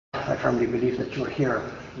I firmly believe that you are here,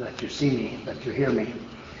 that you see me, that you hear me.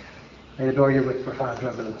 I adore you with profound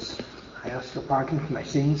reverence. I ask your pardon for my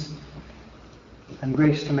sins and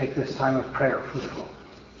grace to make this time of prayer fruitful.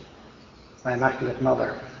 My Immaculate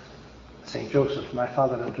Mother, Saint Joseph, my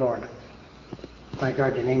Father and Lord, my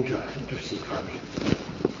guardian angel, intercede for me.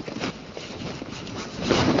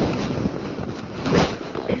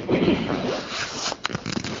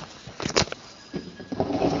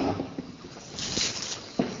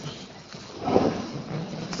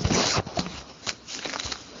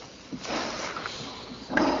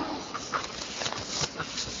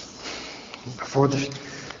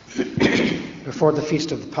 Before the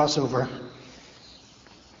feast of the Passover,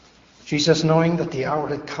 Jesus, knowing that the hour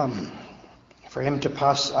had come for him to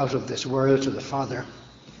pass out of this world to the Father,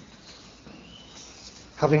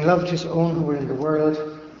 having loved his own who were in the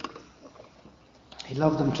world, he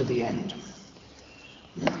loved them to the end.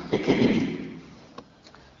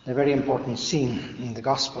 A very important scene in the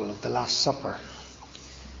Gospel of the Last Supper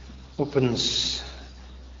opens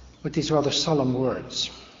with these rather solemn words.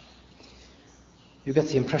 You get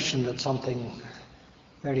the impression that something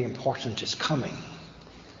very important is coming.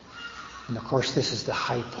 And of course, this is the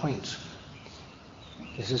high point.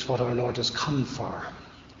 This is what our Lord has come for.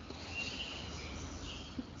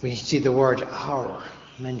 We see the word hour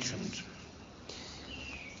mentioned,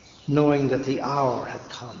 knowing that the hour had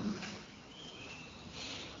come.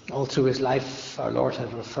 All through his life, our Lord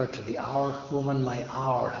had referred to the hour. Woman, my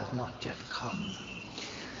hour has not yet come.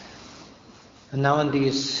 And now in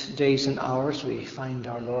these days and hours, we find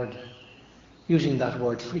our Lord using that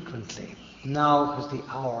word frequently. Now has the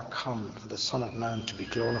hour come for the Son of Man to be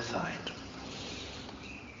glorified.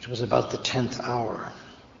 It was about the 10th hour.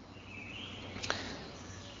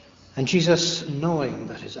 And Jesus, knowing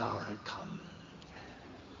that his hour had come,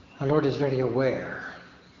 our Lord is very aware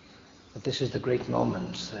that this is the great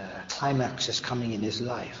moment. The climax is coming in his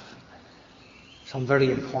life. Some very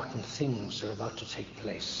important things are about to take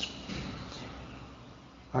place.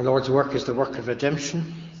 Our Lord's work is the work of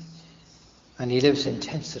redemption, and he lives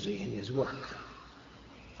intensity in his work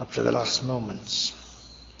up to the last moments.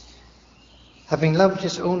 Having loved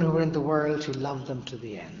his own who were in the world, he loved them to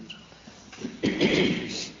the end.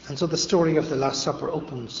 And so the story of the Last Supper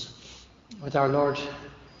opens with our Lord,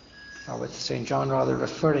 or with St. John rather,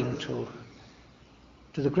 referring to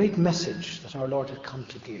the great message that our Lord had come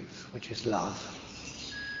to give, which is love.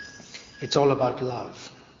 It's all about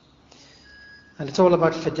love. And it's all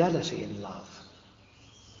about fidelity in love.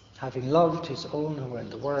 Having loved his own who were in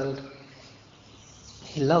the world,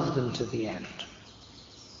 he loved them to the end.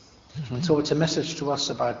 And so it's a message to us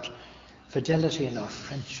about fidelity in our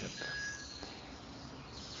friendship.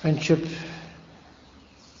 Friendship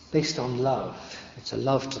based on love. It's a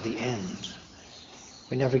love to the end.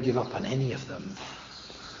 We never give up on any of them.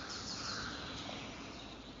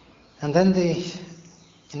 And then the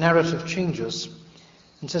narrative changes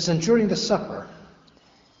and says, and during the supper,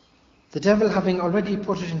 the devil having already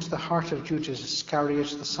put it into the heart of Judas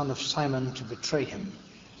Iscariot, the son of Simon, to betray him.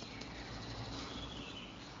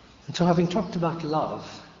 And so having talked about love,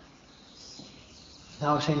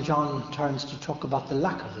 now St. John turns to talk about the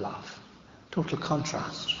lack of love. Total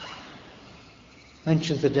contrast.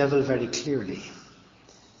 Mentions the devil very clearly.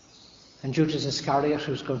 And Judas Iscariot,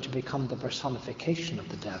 who's going to become the personification of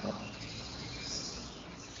the devil.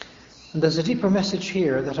 And there's a deeper message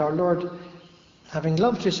here that our Lord, having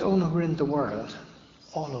loved his own who were in the world,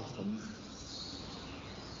 all of them,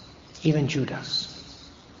 even Judas,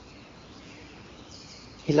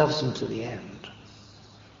 he loves them to the end.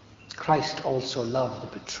 Christ also loved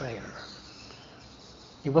the betrayer.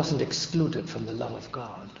 He wasn't excluded from the love of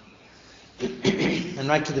God. And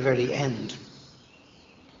right to the very end,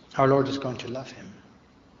 our Lord is going to love him.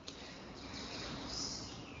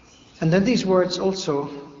 And then these words also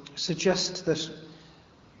suggest that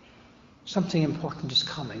something important is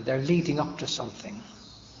coming. They're leading up to something.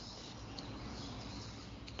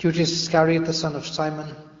 Judas Iscariot, the son of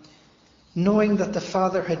Simon, knowing that the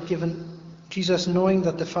Father had given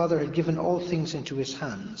all things into his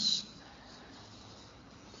hands,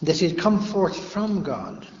 that he had come forth from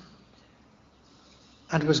God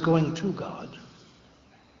and was going to God,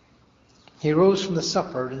 he rose from the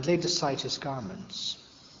supper and laid aside his garments.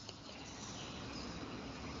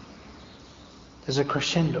 There's a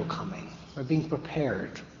crescendo coming. We're being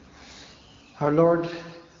prepared. Our Lord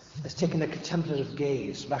has taken a contemplative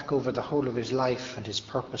gaze back over the whole of his life and his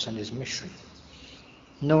purpose and his mission,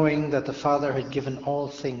 knowing that the Father had given all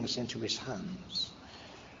things into his hands.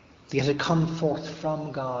 He had come forth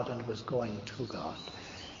from God and was going to God.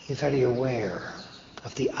 He's very aware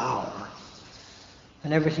of the hour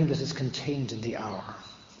and everything that is contained in the hour.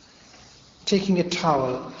 taking a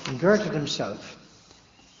towel, and girded himself,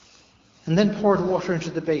 and then poured water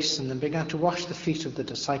into the basin and began to wash the feet of the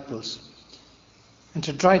disciples and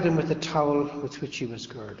to dry them with the towel with which he was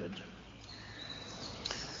girded.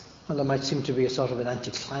 Well, there might seem to be a sort of an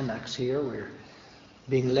anticlimax here. We're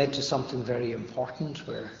being led to something very important.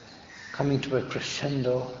 We're coming to a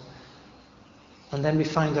crescendo. And then we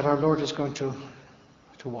find that our Lord is going to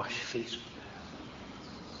wash feet.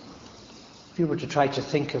 If you were to try to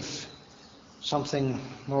think of something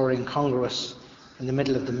more incongruous in the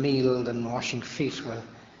middle of the meal than washing feet, well,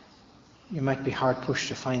 you might be hard-pushed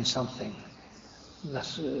to find something that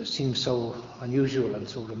seems so unusual and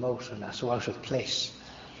so remote and so out of place.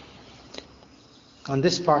 And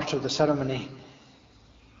this part of the ceremony,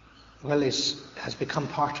 well, has become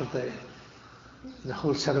part of the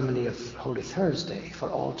whole ceremony of Holy Thursday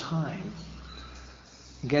for all time.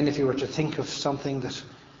 Again, if you were to think of something that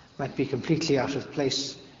might be completely out of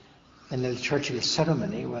place in a liturgical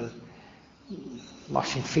ceremony, well,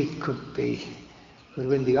 washing feet could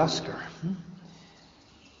win the Oscar.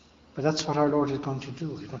 But that's what our Lord is going to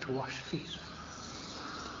do. He's going to wash feet.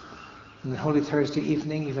 And on Holy Thursday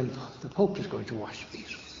evening, even the Pope is going to wash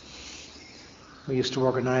feet. We used to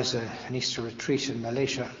organise an Easter retreat in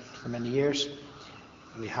Malaysia for many years.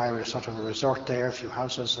 We hired a sort of a resort there, a few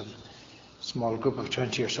houses, and a small group of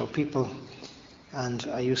 20 or so people. And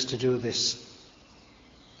I used to do this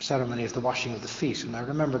ceremony of the washing of the feet. And I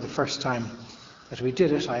remember the first time that we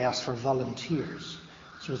did it, I asked for volunteers.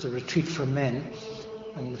 So it was a retreat for men,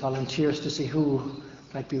 and volunteers to see who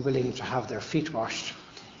might be willing to have their feet washed.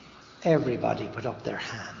 Everybody put up their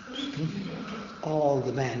hand. All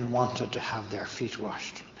the men wanted to have their feet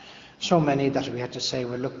washed. So many that we had to say,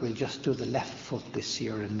 well, look, we'll just do the left foot this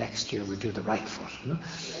year, and next year we'll do the right foot.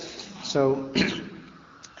 So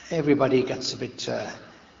everybody gets a bit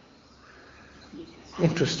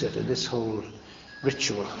interested in this whole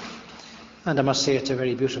ritual. And I must say it's a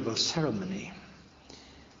very beautiful ceremony.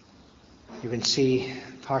 You can see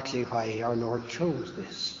partly why our Lord chose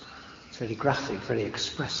this. It's very graphic, very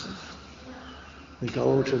expressive. We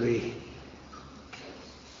go to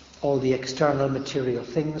all the external material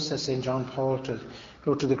things, says St. John Paul, to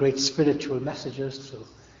go to the great spiritual messages, to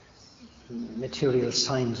material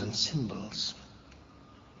signs and symbols.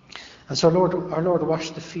 And so our Lord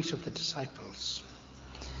washed the feet of the disciples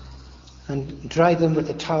and dried them with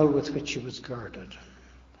the towel with which he was girded.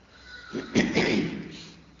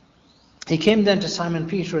 He came then to Simon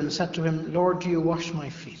Peter and said to him, Lord, do you wash my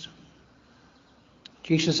feet?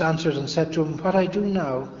 Jesus answered and said to him, what I do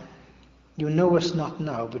now, you knowest not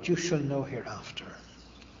now, but you shall know hereafter.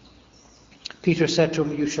 Peter said to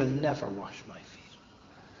him, you shall never wash my feet.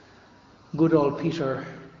 Good old Peter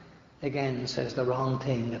again says the wrong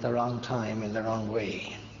thing at the wrong time in the wrong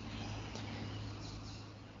way.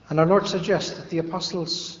 And our Lord suggests that the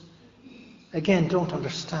apostles, again, don't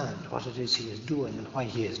understand what it is he is doing and why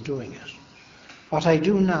he is doing it. What I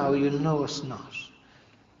do now, you knowest not,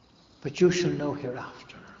 but you shall know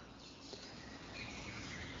hereafter.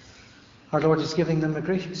 Our Lord is giving them a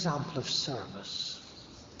great example of service,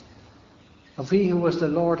 of he who was the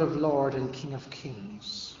Lord of Lords and King of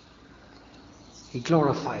Kings. He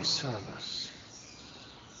glorifies service,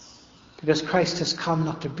 because Christ has come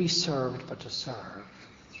not to be served, but to serve.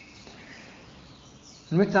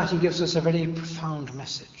 And with that he gives us a very profound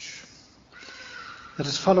message, that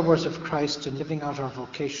as followers of Christ and living out our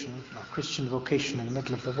vocation, our Christian vocation in the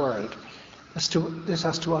middle of the world, this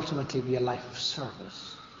has to ultimately be a life of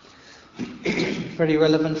service. Very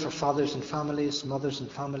relevant for fathers and families, mothers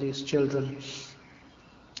and families, children.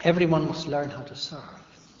 Everyone must learn how to serve.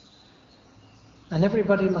 And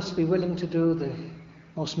everybody must be willing to do the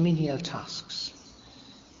most menial tasks.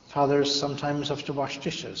 Fathers sometimes have to wash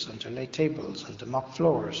dishes and to lay tables and to mop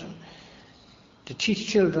floors and to teach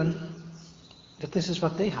children that this is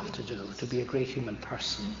what they have to do to be a great human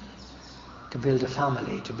person, to build a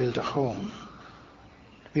family, to build a home,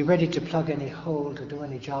 to be ready to plug any hole, to do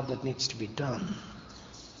any job that needs to be done,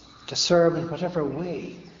 to serve in whatever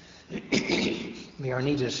way we are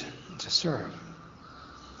needed to serve.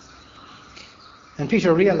 And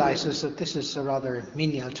Peter realizes that this is a rather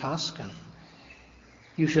menial task, and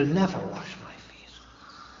you shall never wash my feet.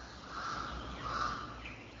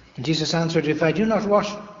 And Jesus answered, if I do not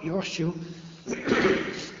wash you,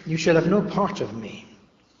 you shall have no part of me.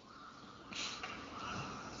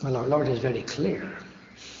 Well, our Lord is very clear.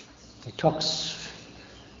 He talks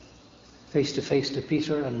face to face to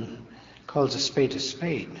Peter and calls a spade a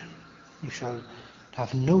spade. You shall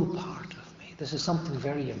have no part of me. This is something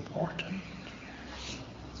very important.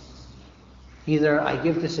 Either I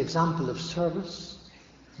give this example of service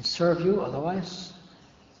and serve you, otherwise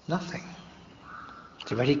nothing.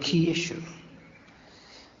 It's a very key issue.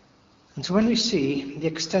 And so when we see the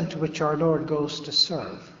extent to which our Lord goes to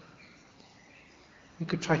serve, we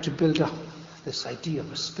could try to build up this idea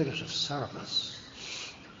of a spirit of service.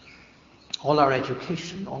 All our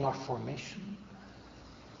education, all our formation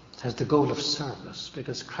has the goal of service,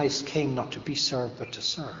 because Christ came not to be served but to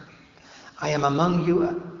serve. I am among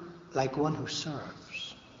you like one who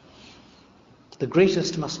serves. The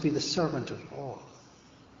greatest must be the servant of all.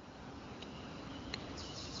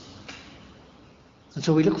 And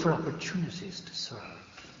so we look for opportunities to serve.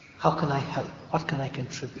 How can I help? What can I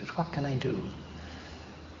contribute? What can I do?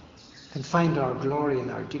 And find our glory and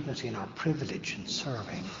our dignity and our privilege in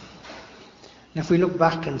serving. And if we look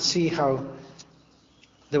back and see how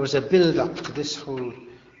there was a build-up to this whole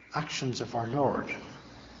actions of our Lord,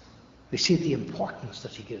 we see the importance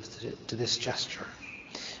that he gives to this gesture.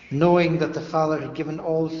 Knowing that the Father had given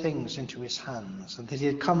all things into his hands, and that he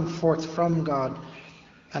had come forth from God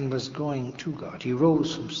and was going to God. He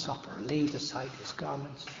rose from supper, laid aside his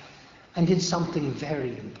garments, and did something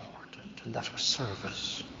very important, and that was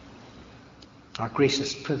service. Our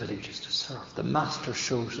greatest privilege is to serve. The Master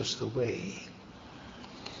shows us the way.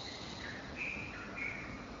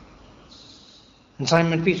 And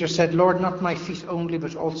Simon Peter said, Lord, not my feet only,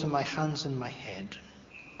 but also my hands and my head.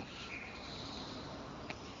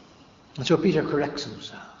 And so Peter corrects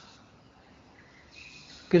himself.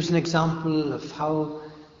 Gives an example of how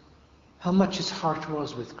much his heart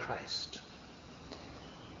was with Christ.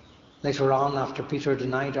 Later on, after Peter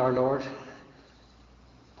denied our Lord,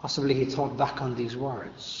 possibly he thought back on these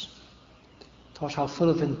words. Thought how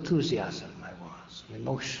full of enthusiasm I was, and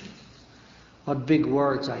emotion. What big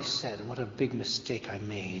words I said, and what a big mistake I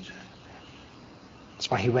made.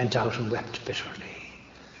 That's why he went out and wept bitterly.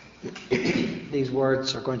 These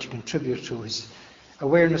words are going to contribute to his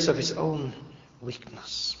awareness of his own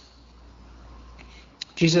weakness.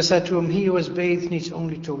 Jesus said to him, he who is bathed needs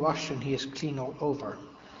only to wash, and he is clean all over.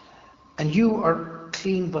 And you are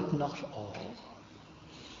clean, but not all.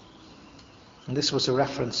 And this was a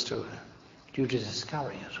reference to Judas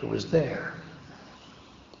Iscariot, who was there.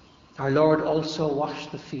 Our Lord also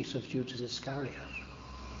washed the feet of Judas Iscariot,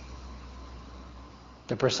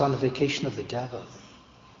 the personification of the devil.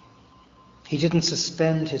 He didn't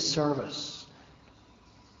suspend his service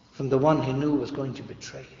from the one he knew was going to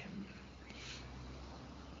betray him.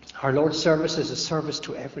 Our Lord's service is a service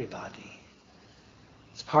to everybody.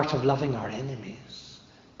 It's part of loving our enemies,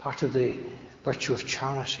 part of the virtue of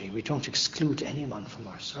charity. We don't exclude anyone from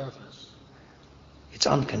our service. It's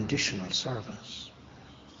unconditional service.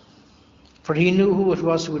 For he knew who it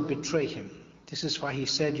was who would betray him. This is why he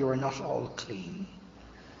said, you are not all clean.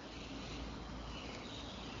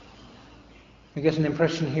 We get an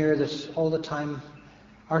impression here that all the time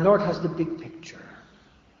our Lord has the big picture,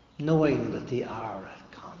 knowing that the hour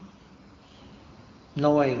had come,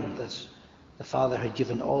 knowing that the Father had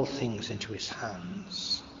given all things into his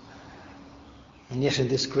hands. And yet in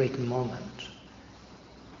this great moment,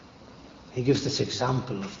 he gives this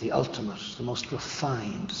example of the ultimate, the most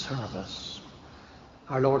refined service.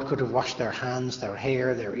 Our Lord could have washed their hands, their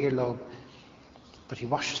hair, their earlobe, but he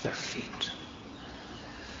washes their feet.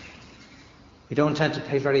 We don't tend to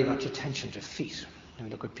pay very much attention to feet. When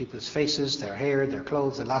we look at people's faces, their hair, their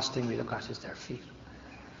clothes, the last thing we look at is their feet.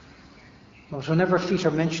 But whenever feet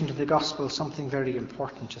are mentioned in the Gospel, something very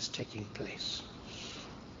important is taking place.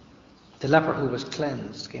 The leper who was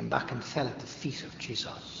cleansed came back and fell at the feet of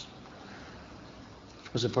Jesus.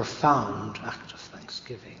 It was a profound act of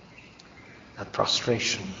thanksgiving, that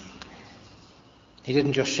prostration. He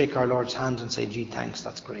didn't just shake our Lord's hand and say, gee, thanks,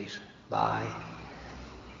 that's great, bye.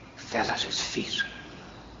 He fell at his feet.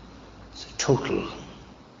 It's a total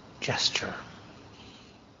gesture.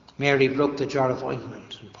 Mary broke the jar of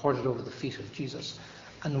ointment and poured it over the feet of Jesus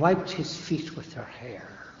and wiped his feet with her hair.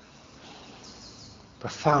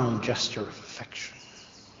 Profound gesture of affection.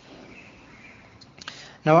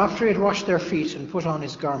 Now after he had washed their feet and put on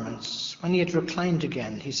his garments, when he had reclined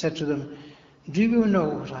again, he said to them, do you know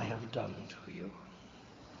what I have done to you?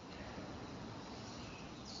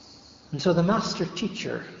 And so the master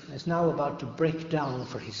teacher is now about to break down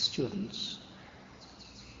for his students,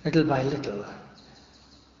 little by little,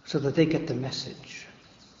 so that they get the message.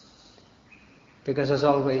 Because as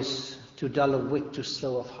always, too dull of wit, too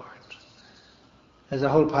slow of heart. There's a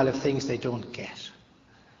whole pile of things they don't get.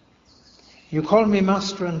 You call me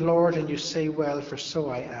Master and Lord, and you say, well, for so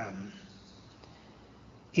I am.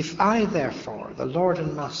 If I, therefore, the Lord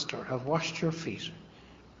and Master, have washed your feet,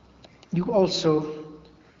 you also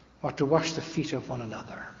ought to wash the feet of one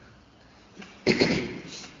another.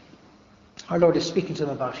 Our Lord is speaking to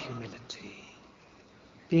them about humility.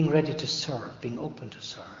 being ready to serve, being open to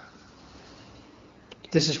serve.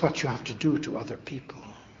 This is what you have to do to other people.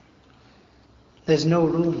 There's no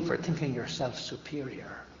room for thinking yourself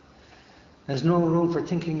superior. There's no room for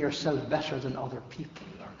thinking yourself better than other people,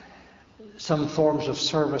 or some forms of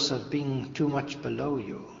service as being too much below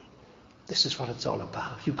you. This is what it's all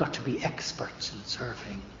about. You've got to be experts in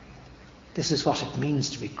serving. This is what it means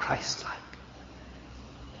to be Christ-like.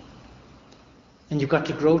 And you've got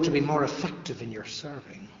to grow to be more effective in your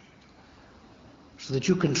serving, so that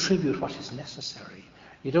you contribute what is necessary.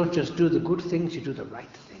 You don't just do the good things, you do the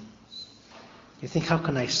right things. You think, how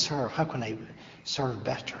can I serve? How can I serve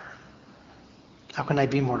better? How can I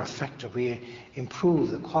be more effective? We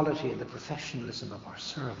improve the quality and the professionalism of our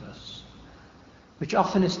service, which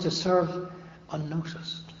often is to serve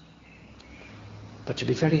unnoticed, but to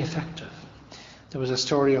be very effective. There was a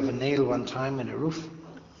story of a nail one time in a roof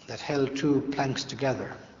that held two planks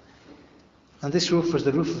together. And this roof was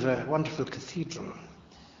the roof of a wonderful cathedral,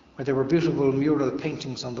 where there were beautiful mural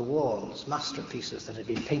paintings on the walls, masterpieces that had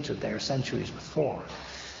been painted there centuries before.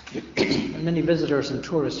 And many visitors and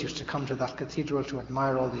tourists used to come to that cathedral to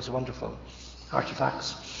admire all these wonderful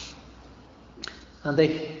artifacts. And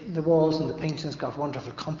the walls and the paintings got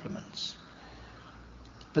wonderful compliments.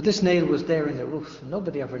 But this nail was there in the roof.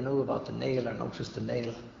 Nobody ever knew about the nail or noticed the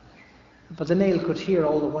nail. But the nail could hear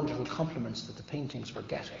all the wonderful compliments that the paintings were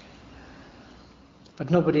getting. But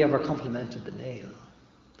nobody ever complimented the nail.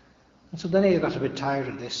 And so the nail got a bit tired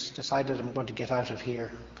of this, decided, I'm going to get out of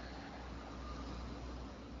here.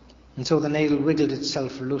 And so the nail wiggled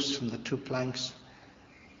itself loose from the two planks,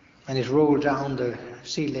 and it rolled down the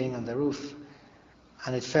ceiling and the roof,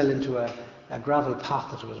 and it fell into a gravel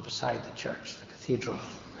path that was beside the church, the cathedral.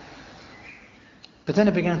 But then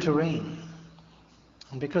it began to rain.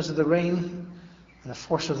 And because of the rain and the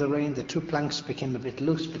force of the rain, the two planks became a bit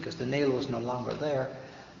loose because the nail was no longer there,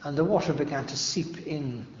 and the water began to seep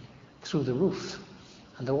in through the roof,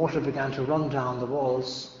 and the water began to run down the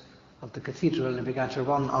walls of the cathedral and began to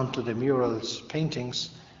run onto the murals, paintings,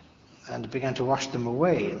 and began to wash them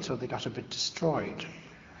away, and so they got a bit destroyed.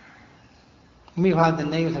 Meanwhile, the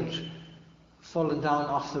nail had fallen down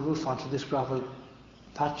off the roof onto this gravel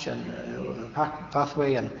patch and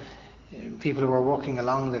pathway, and people were walking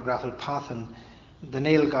along the gravel path, and the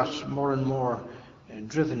nail got more and more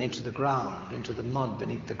driven into the ground, into the mud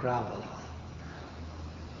beneath the gravel.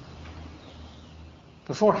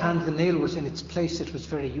 Beforehand, the nail was in its place. It was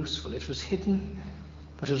very useful. It was hidden,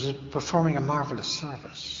 but it was performing a marvelous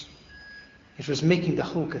service. It was making the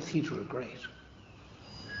whole cathedral great.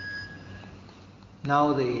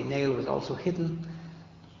 Now the nail was also hidden,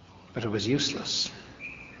 but it was useless.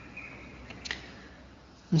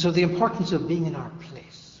 And so the importance of being in our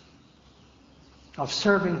place, of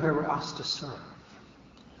serving where we're asked to serve,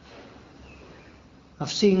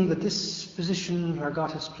 of seeing that this position where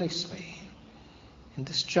God has placed me, in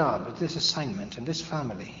this job, in this assignment, in this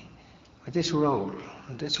family, or this role,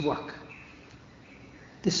 in this work,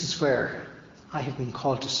 this is where I have been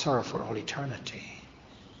called to serve for all eternity.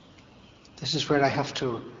 This is where I have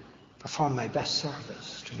to perform my best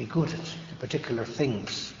service, to be good at the particular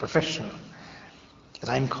things, professional, that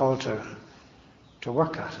I'm called to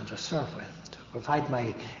work at and to serve with, to provide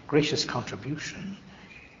my gracious contribution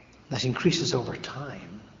that increases over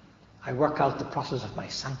time. I work out the process of my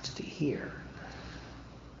sanctity here.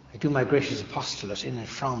 I do my gracious apostolate in and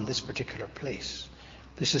from this particular place.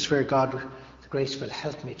 This is where God's grace will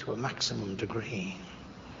help me to a maximum degree.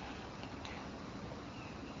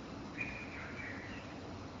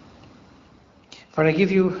 For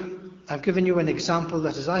I've given you an example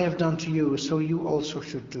that as I have done to you, so you also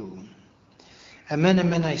should do. Amen,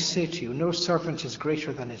 amen, I say to you, no servant is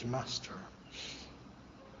greater than his master,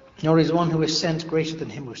 nor is one who is sent greater than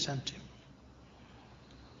him who sent him.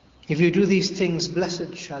 If you do these things,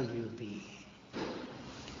 blessed shall you be.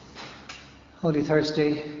 Holy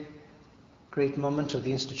Thursday, great moment of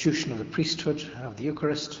the institution of the priesthood, of the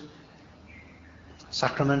Eucharist, a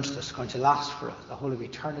sacrament that's going to last for the whole of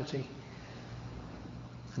eternity.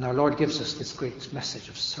 And our Lord gives us this great message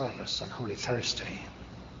of service on Holy Thursday,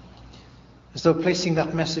 as though placing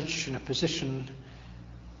that message in a position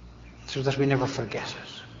so that we never forget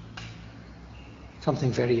it.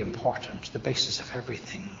 Something very important, the basis of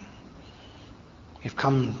everything. We've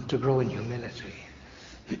come to grow in humility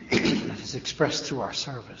that is expressed through our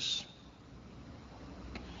service.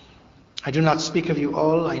 I do not speak of you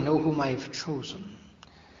all, I know whom I have chosen,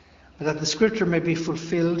 but that the scripture may be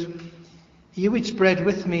fulfilled, he which bred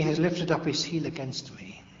with me has lifted up his heel against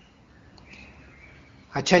me.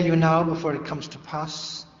 I tell you now, before it comes to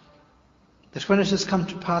pass, that when it has come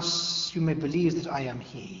to pass, you may believe that I am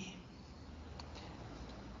he.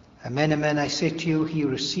 Amen, amen, I say to you, he who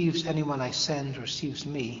receives anyone I send receives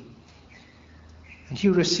me, and he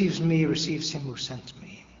who receives me receives him who sent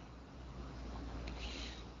me.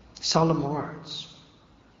 Solemn words.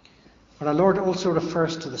 But our Lord also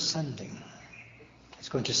refers to the sending. He's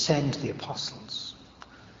going to send the apostles.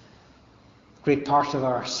 A great part of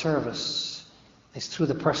our service is through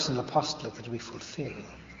the personal apostolate that we fulfill.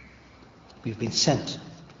 We've been sent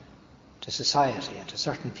to society and to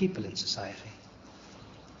certain people in society,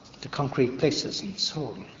 to concrete places and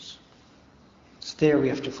souls. It's there we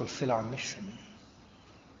have to fulfill our mission.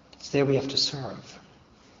 It's there we have to serve.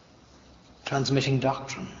 Transmitting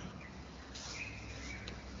doctrine,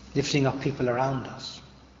 lifting up people around us,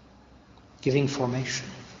 giving formation.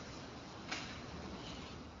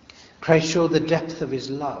 Christ showed the depth of his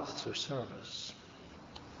love through service.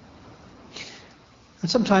 And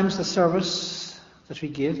sometimes the service that we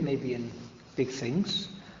give may be in big things,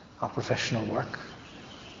 our professional work,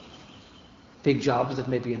 big jobs that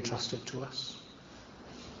may be entrusted to us,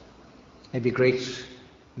 maybe great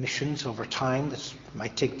missions over time that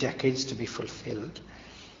might take decades to be fulfilled.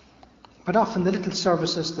 But often the little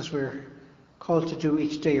services that we're called to do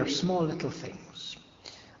each day are small little things.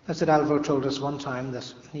 Blessed Alvaro told us one time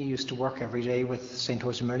that he used to work every day with St.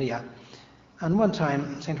 Josemaria, and one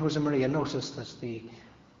time St. Josemaria noticed that the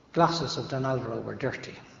glasses of Don Alvaro were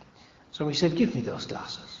dirty. So he said, "Give me those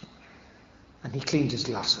glasses." And he cleaned his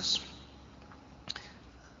glasses.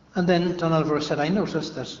 And then Don Alvaro said, "I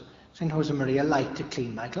noticed that St. Josemaria liked to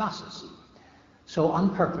clean my glasses. So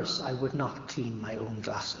on purpose, I would not clean my own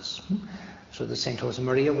glasses. So that St.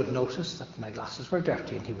 Josemaria would notice that my glasses were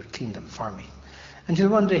dirty and he would clean them for me." Until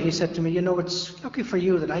one day he said to me, "You know, it's lucky for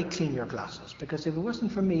you that I clean your glasses, because if it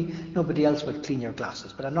wasn't for me, nobody else would clean your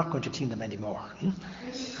glasses, but I'm not going to clean them anymore."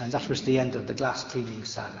 And that was the end of the glass cleaning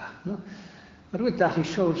saga. But with that he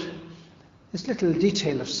showed this little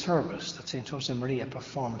detail of service that St. Josemaria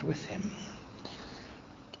performed with him.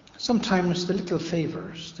 Sometimes the little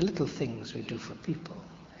favours, the little things we do for people.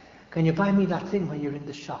 Can you buy me that thing when you're in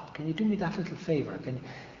the shop? Can you do me that little favour?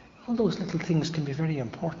 All those little things can be very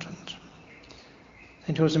important.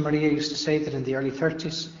 St. Josemaria used to say that in the early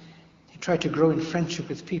 30s, he tried to grow in friendship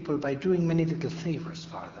with people by doing many little favours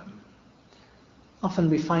for them. Often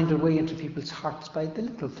we find a way into people's hearts by the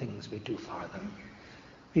little things we do for them.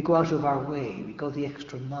 We go out of our way, we go the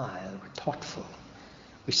extra mile, we're thoughtful,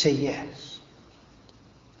 we say yes.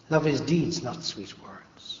 Love is deeds, not sweet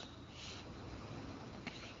words.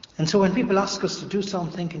 And so when people ask us to do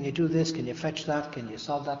something, can you do this, can you fetch that, can you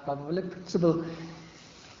solve that problem? Well, in principle,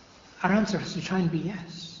 our answer is to try and be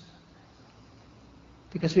yes.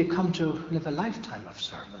 Because we've come to live a lifetime of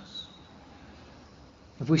service.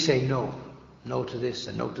 If we say no to this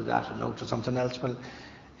and no to that and no to something else, well,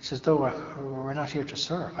 it's as though we're not here to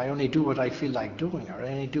serve. I only do what I feel like doing, or I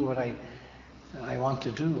only do what I want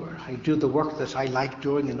to do, or I do the work that I like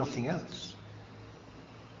doing and nothing else.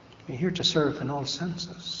 We're here to serve in all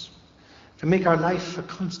senses, to make our life a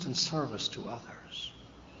constant service to others.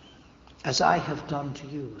 As I have done to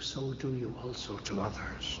you, so do you also to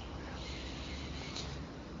others.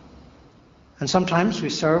 And sometimes we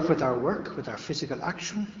serve with our work, with our physical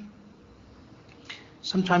action.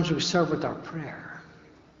 Sometimes we serve with our prayer.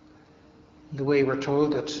 In the way we're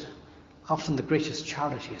told that often the greatest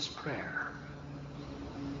charity is prayer.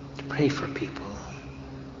 To pray for people,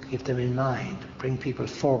 keep them in mind, bring people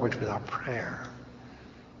forward with our prayer.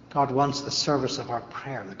 God wants the service of our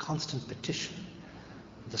prayer, the constant petition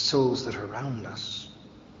of the souls that are around us.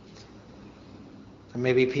 There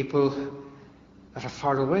may be people that are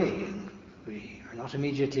far away and we are not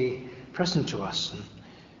immediately present to us, and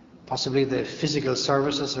possibly the physical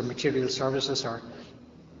services or material services are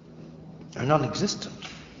non-existent.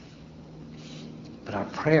 But our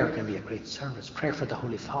prayer can be a great service. Prayer for the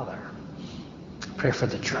Holy Father. Prayer for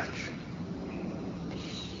the Church.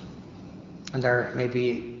 And there may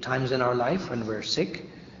be times in our life when we're sick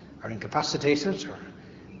or incapacitated, or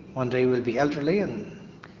one day we'll be elderly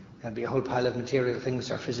and there'll be a whole pile of material things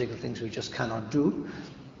or physical things we just cannot do.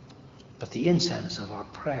 But the incense of our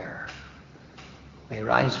prayer may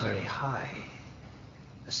rise very high.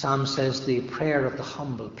 The Psalm says, "The prayer of the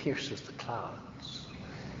humble pierces the clouds."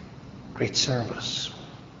 Great service.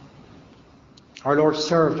 Our Lord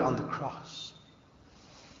served on the cross.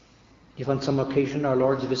 If on some occasion our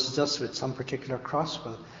Lord visits us with some particular cross,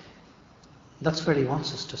 well, that's where he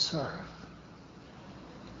wants us to serve.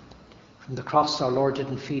 From the cross, our Lord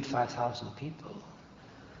didn't feed 5,000 people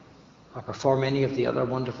or perform any of the other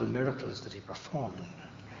wonderful miracles that he performed.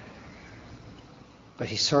 But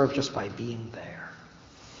he served just by being there.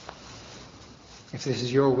 If this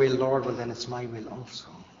is your will, Lord, well then it's my will also.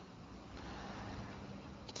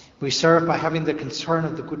 We serve by having the concern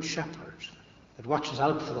of the Good Shepherd that watches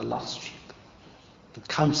out for the lost sheep, that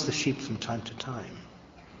counts the sheep from time to time.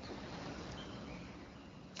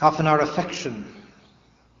 Often our affection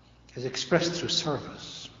is expressed through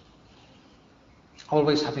service,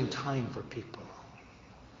 always having time for people.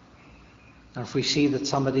 And if we see that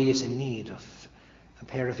somebody is in need of a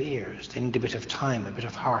pair of ears, they need a bit of time, a bit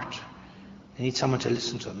of heart, they need someone to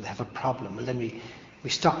listen to them, they have a problem, and then we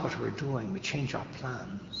stop what we're doing, we change our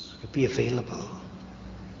plans, we be available.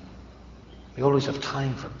 We always have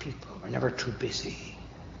time for people, we're never too busy.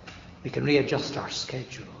 We can readjust our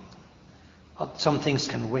schedule. Some things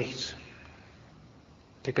can wait,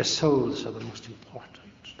 because souls are the most important.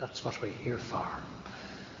 That's what we're here for.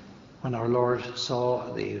 When our Lord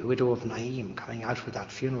saw the widow of Naim coming out with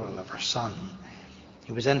that funeral of her son,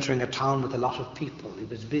 he was entering a town with a lot of people. He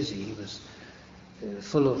was busy. He was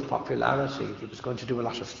full of popularity. He was going to do a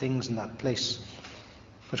lot of things in that place.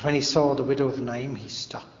 But when he saw the widow of Naim, he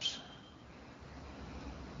stopped,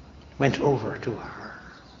 went over to her,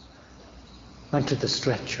 went to the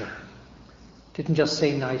stretcher, didn't just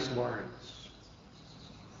say nice words.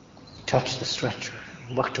 He touched the stretcher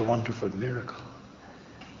and worked a wonderful miracle.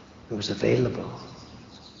 He was available,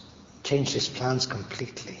 changed his plans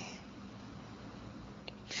completely.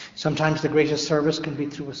 Sometimes the greatest service can be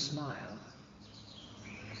through a smile.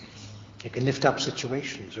 It can lift up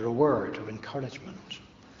situations, or a word of encouragement.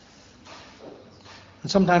 And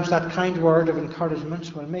sometimes that kind word of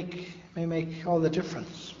encouragement may make all the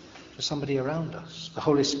difference to somebody around us. The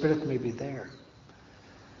Holy Spirit may be there.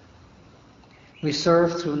 We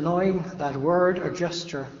serve through knowing that word or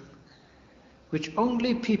gesture which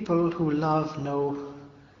only people who love know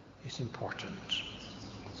is important.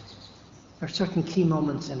 There are certain key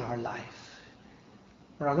moments in our life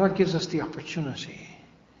where our Lord gives us the opportunity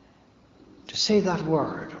to say that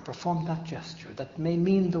word or perform that gesture that may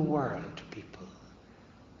mean the world to people.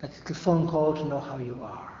 That little phone call to know how you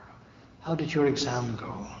are. How did your exam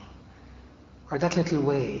go? Or that little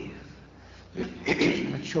wave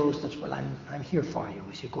that shows that, well, I'm here for you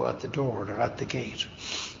as you go out the door or out the gate.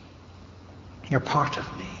 You're part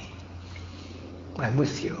of me. I'm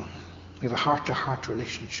with you. We have a heart-to-heart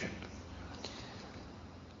relationship.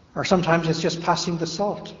 Or sometimes it's just passing the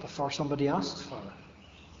salt before somebody asks for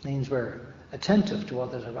it. It means we're attentive to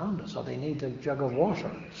others around us, or they need a jug of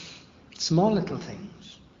water. Small little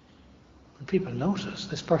things. When people notice,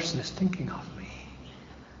 this person is thinking of me.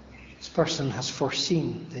 This person has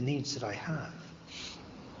foreseen the needs that I have.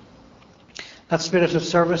 That spirit of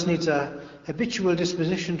service needs a habitual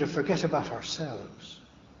disposition to forget about ourselves.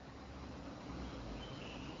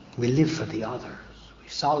 We live for the others. We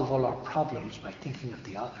solve all our problems by thinking of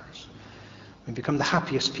the others. We become the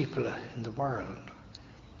happiest people in the world.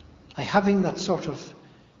 By having that sort of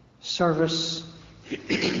service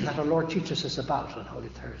that our Lord teaches us about on Holy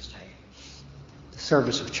Thursday, the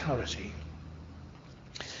service of charity.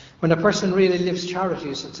 When a person really lives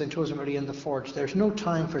charity, said St. Josemaria in the Forge, there's no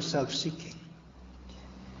time for self-seeking.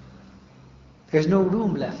 There's no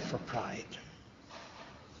room left for pride.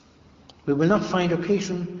 We will not find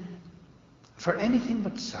occasion for anything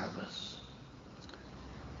but service.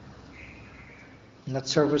 And that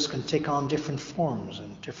service can take on different forms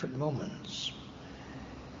and different moments.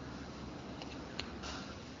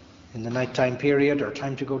 In the nighttime period or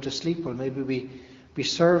time to go to sleep, well, maybe we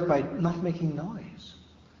serve by not making noise,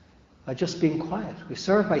 by just being quiet. We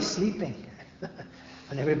serve by sleeping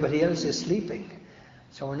when everybody else is sleeping.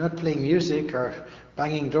 So we're not playing music or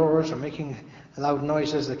banging doors or making loud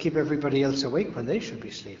noises that keep everybody else awake when they should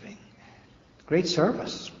be sleeping. Great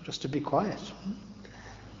service, just to be quiet.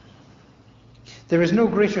 There is no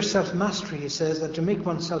greater self-mastery, he says, than to make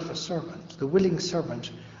oneself a servant, the willing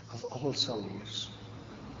servant of all souls.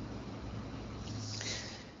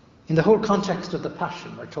 In the whole context of the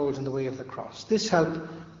Passion, we're told in the Way of the Cross, this help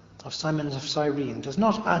of Simon of Cyrene does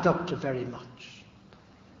not add up to very much.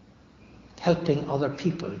 Helping other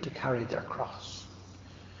people to carry their cross.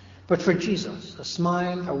 But for Jesus, a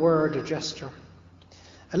smile, a word, a gesture,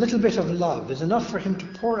 a little bit of love is enough for him to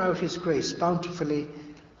pour out his grace bountifully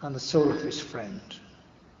on the soul of his friend.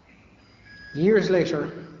 Years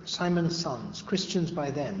later, Simon's sons, Christians by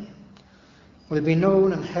then, will be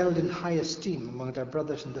known and held in high esteem among their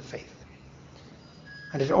brothers in the faith.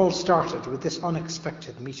 And it all started with this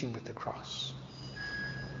unexpected meeting with the cross.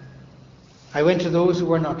 I went to those who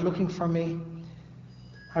were not looking for me.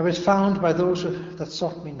 I was found by those that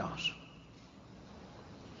sought me not.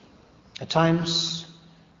 At times,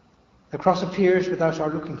 the cross appears without our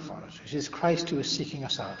looking for it. It is Christ who is seeking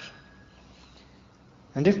us out.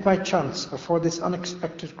 And if by chance, before this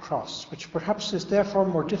unexpected cross, which perhaps is therefore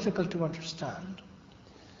more difficult to understand,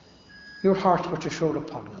 Your heart but to show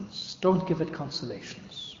repugnance. Don't give it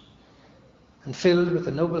consolations. And filled with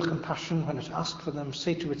the noble compassion when it asks for them,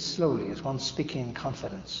 say to it slowly as one speaking in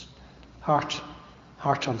confidence, heart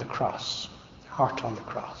on the cross, heart on the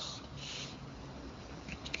cross.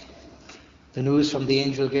 The news from the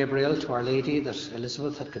angel Gabriel to Our Lady that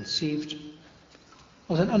Elizabeth had conceived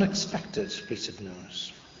was an unexpected piece of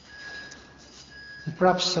news. And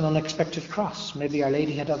perhaps an unexpected cross. Maybe Our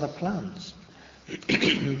Lady had other plans.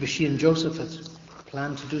 Maybe she and Joseph had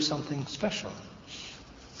planned to do something special.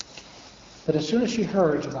 But as soon as she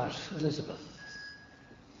heard about Elizabeth,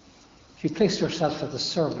 she placed herself at the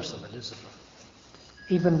service of Elizabeth,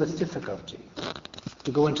 even with difficulty,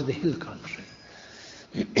 to go into the hill country.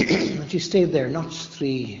 And she stayed there not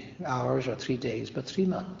 3 hours or 3 days, but 3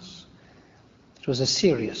 months. It was a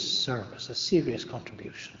serious service, a serious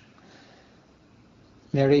contribution.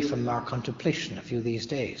 Mary, from our contemplation of you these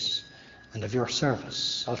days and of your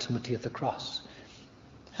service, ultimately at the cross,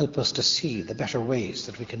 help us to see the better ways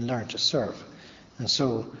that we can learn to serve, and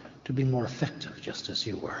so to be more effective, just as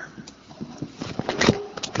you were.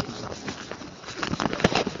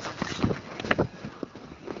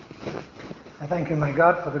 I thank you, my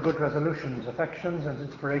God, for the good resolutions, affections, and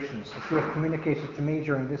inspirations that you have communicated to me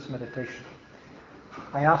during this meditation.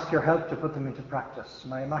 I ask your help to put them into practice.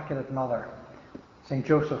 My Immaculate Mother, St.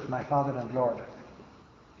 Joseph, my Father and Lord,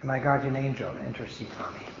 my guardian angel, intercede for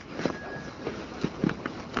me.